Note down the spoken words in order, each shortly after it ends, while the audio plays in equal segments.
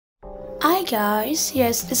Hi guys,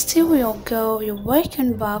 yes, it's still your girl. You're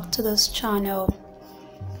welcome back to this channel.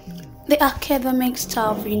 The Academic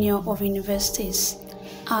Staff Union of Universities,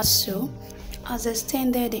 ASUU, has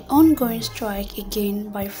extended the ongoing strike again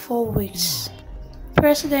by 4 weeks.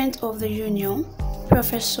 President of the union,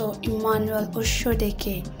 Professor Emmanuel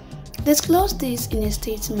Oshodeke, disclosed this in a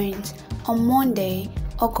statement on Monday,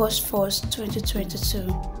 August 1st,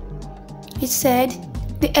 2022. He said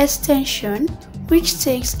the extension, which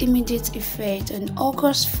takes immediate effect on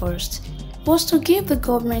August 1st, was to give the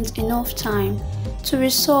government enough time to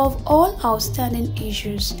resolve all outstanding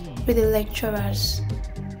issues with the lecturers.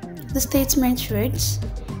 The statement reads,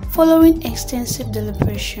 following extensive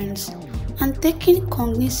deliberations and taking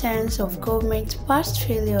cognizance of government past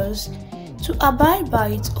failures to abide by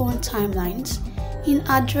its own timelines in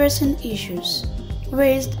addressing issues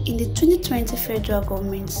raised in the 2020 Federal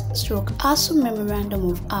Government/ASUU Memorandum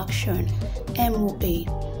of Action (MOA),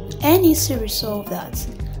 NEC resolved that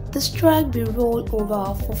the strike be rolled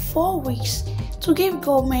over for 4 weeks to give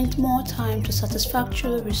government more time to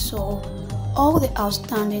satisfactorily resolve all the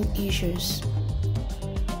outstanding issues.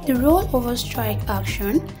 The rollover strike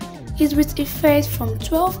action is with effect from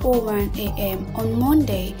 12:01 a.m. on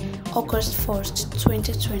Monday, August 1st,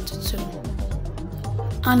 2022.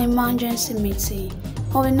 An emergency meeting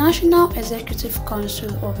of the National Executive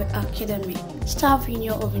Council of the Academic Staff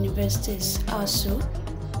Union of Universities (ASUU)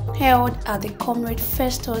 held at the Comrade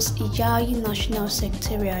Festus Iyayi National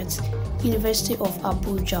Secretariat, University of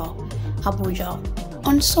Abuja,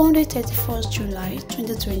 on Sunday, 31st July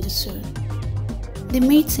 2022. The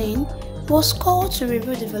meeting was called to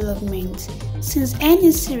review developments since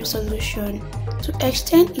NEC resolution to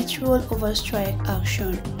extend its rollover strike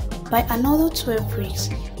action by another 12 weeks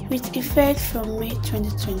with effect from May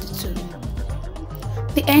 2022.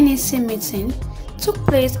 The NEC meeting took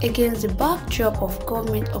place against the backdrop of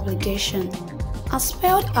government obligation as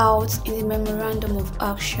spelled out in the Memorandum of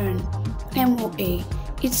Action (MOA)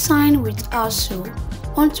 it signed with ASUU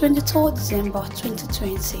on 23 December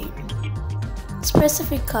 2020.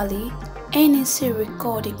 Specifically, NEC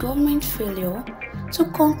recalled the government failure to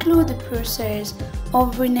conclude the process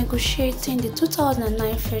of renegotiating the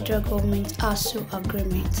 2009 Federal Government ASUU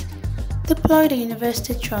agreement, deploy the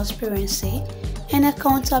University Transparency and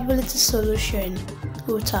Accountability Solution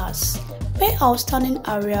 (UTAS), pay outstanding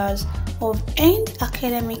arrears of End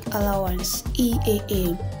Academic Allowance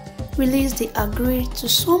 (EAA), release the agreed to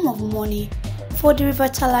sum of money for the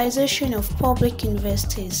revitalization of public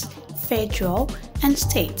universities, federal and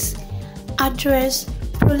states, address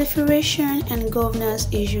proliferation and governance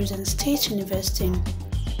issues in state university,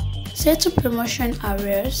 settle promotion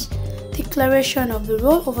arrears, declaration of the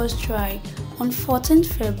rollover strike on 14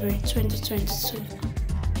 February 2022.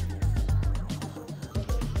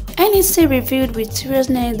 NEC reviewed with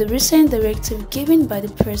seriousness the recent directive given by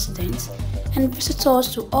the President and visitors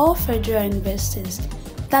to all federal universities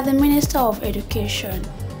that the Minister of Education,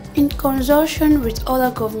 in conjunction with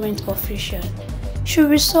other government officials,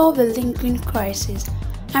 should resolve the lingering crisis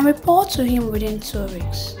and report to him within 2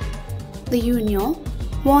 weeks. The union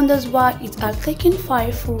wonders why it had taken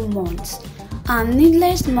 5 full months and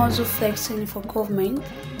needless muzzle flexing for government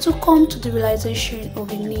to come to the realization of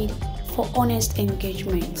the need for honest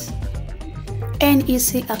engagement.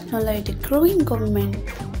 NEC acknowledged the growing government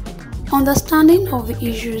understanding of the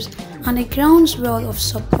issues and a groundswell of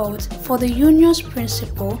support for the union's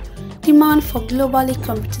principle demand for globally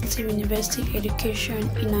competitive university education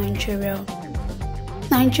in Nigeria.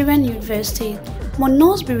 Nigerian universities must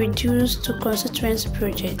not be reduced to constituency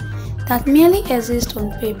projects that merely exist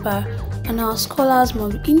on paper, and our scholars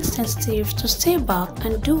must be insensitive to stay back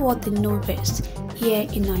and do what they know best here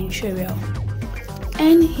in Nigeria.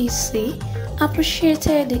 NEC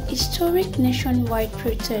appreciated the historic nationwide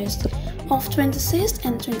protest of 26th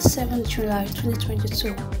and 27th July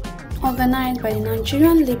 2022, organized by the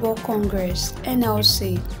Nigerian Labour Congress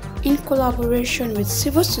 (NLC) in collaboration with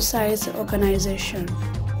civil society organizations,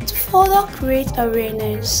 to further create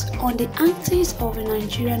awareness on the antics of the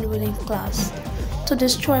Nigerian ruling class to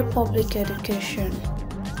destroy public education.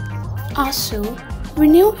 ASUU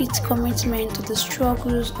renewed its commitment to the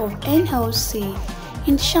struggles of NLC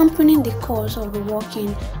in championing the cause of the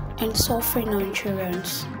working and suffering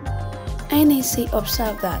Nigerians. NEC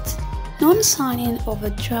observed that non-signing of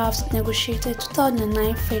the draft negotiated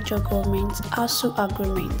 2009 Federal Government ASUU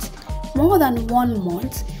agreement more than 1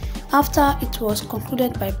 month after it was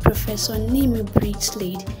concluded by Professor Nimi Briggs'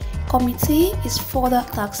 lead committee is further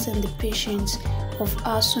taxing the patience of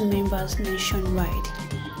ASUU members nationwide.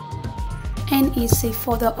 NEC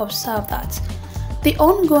further observed that the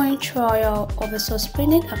ongoing trial of the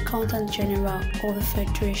suspended Accountant General of the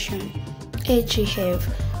Federation, AGF,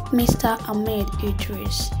 Mr. Ahmed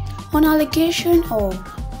Idris, on allegation of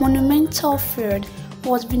monumental fraud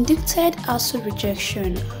was vindicated ASUU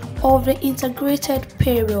rejection of the Integrated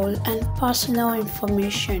Payroll and Personal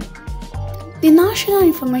Information. The National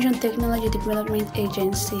Information Technology Development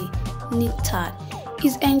Agency, NITAD,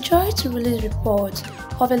 is enjoined to release reports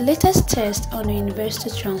of the latest test on the university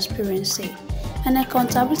transparency and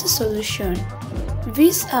accountability solution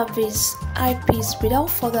vis-a-vis IPs without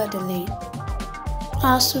further delay.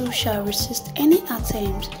 ASUU shall resist any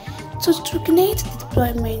attempt to truncate the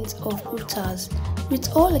deployment of UTAs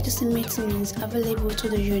with all legitimate means available to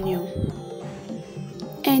the union.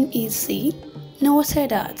 NEC noted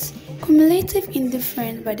that cumulative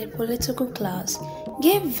indifference by the political class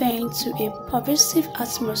gave vent to a pervasive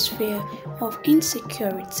atmosphere of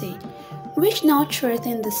insecurity, which now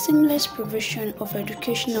threatened the seamless provision of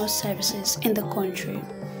educational services in the country.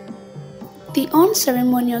 The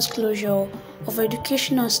unceremonious closure of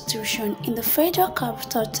educational institutions in the Federal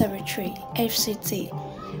Capital Territory (FCT)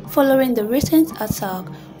 following the recent attack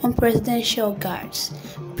on presidential guards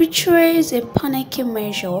betrays a panicky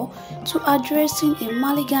measure to addressing a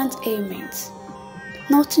malignant ailment,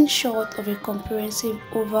 nothing short of a comprehensive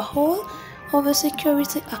overhaul of the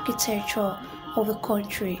security architecture of the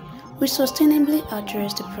country will sustainably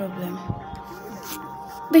address the problem.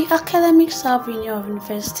 The Academic Staff Union of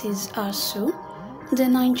Universities (ASUU), the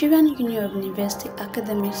Nigerian Union of University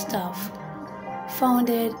Academic Staff,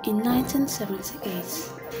 founded in 1978.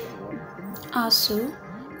 ASUU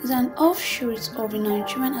is an offshoot of the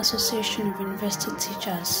Nigerian Association of University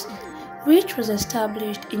Teachers, which was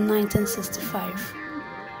established in 1965.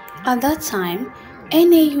 At that time,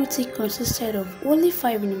 NAUT consisted of only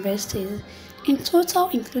 5 universities in total,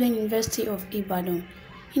 including University of Ibadan,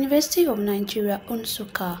 University of Nigeria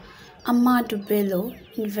Nsukka, Ahmadu Bello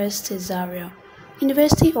University Zaria,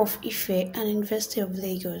 University of Ife, and University of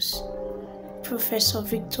Lagos. Professor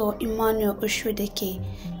Victor Emmanuel Oshodeke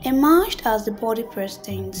emerged as the body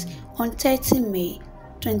president on 30 May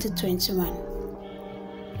 2021.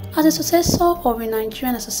 As a successor of the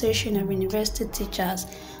Nigerian Association of University Teachers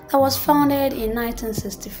that was founded in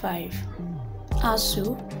 1965,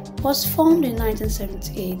 ASUU was formed in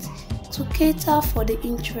 1978 to cater for the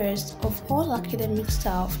interests of all academic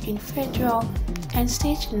staff in federal and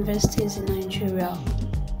state universities in Nigeria.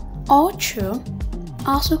 Although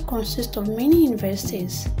ASUU consists of many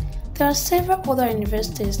universities, there are several other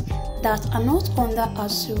universities that are not under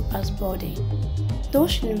ASUU as body.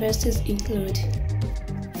 Those universities include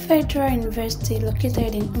Federal University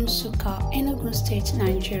located in Nsukka, Enugu State,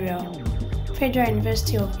 Nigeria, Federal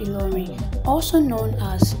University of Ilorin, also known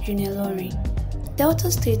as Unilorin, Delta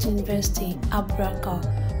State University, Abraka,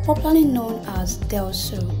 popularly known as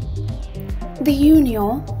DELSU. The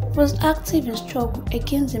union was active in struggle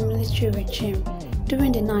against the military regime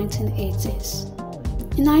during the 1980s.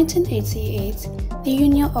 In 1988, the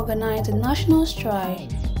union organized a national strike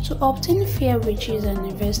to obtain fair wages and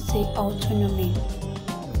university autonomy.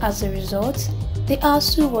 As a result, the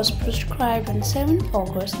ASUU was proscribed on 7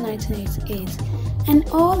 August 1988 and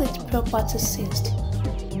all its property seized.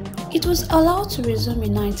 It was allowed to resume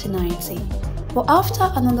in 1990, but after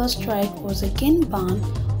another strike was again banned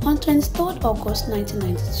on 23 August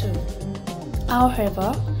 1992.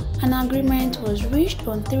 However, an agreement was reached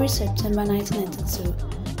on 3 September 1992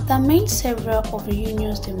 that made several of the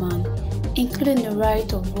union's demands, including the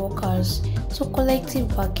right of workers to collective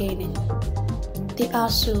bargaining. The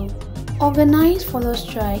ASUU organized further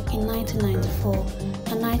strike in 1994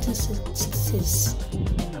 and 1966,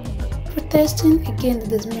 protesting against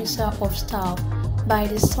the dismissal of staff by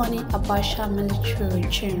the Sani Abacha military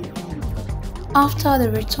regime. After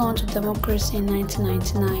the return to democracy in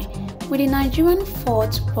 1999, with the Nigerian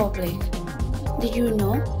Fourth Republic, the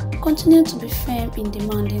union continued to be firm in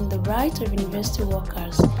demanding the right of university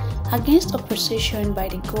workers against opposition by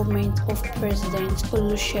the government of President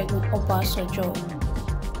Olusegun Obasanjo.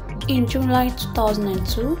 In July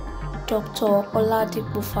 2002, Dr.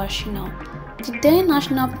 Oladipo Fashina, the then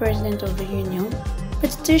national president of the union,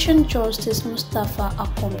 petitioned Justice Mustafa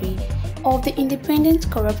Akombi of the Independent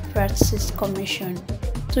Corrupt Practices Commission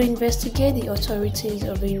to investigate the authorities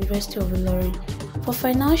of the University of Ilorin for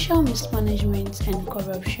financial mismanagement and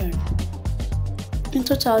corruption. In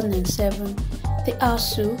 2007, the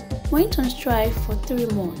ASUU went on strike for 3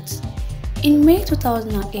 months. In May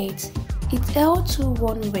 2008, it held 2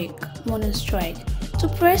 one-week morning strike to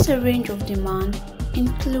press a range of demands,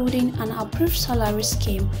 including an approved salary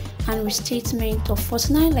scheme and restatement of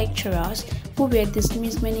 49 lecturers who were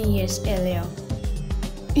dismissed many years earlier.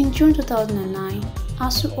 In June 2009,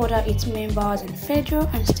 ASUU ordered its members in federal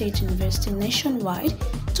and state universities nationwide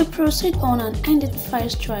to proceed on an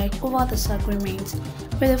unidentified strike over disagreement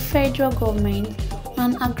with the federal government,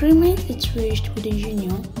 an agreement it reached with the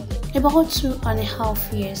union about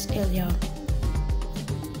 2.5 years earlier.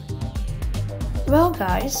 Well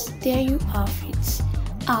guys, there you have it.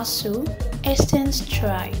 ASUU extends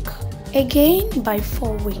strike again by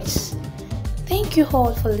 4 weeks. Thank you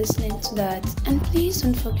all for listening to that, and please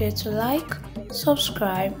don't forget to like,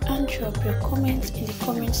 subscribe and drop your comments in the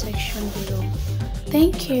comment section below.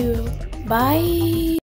 Thank you. Bye.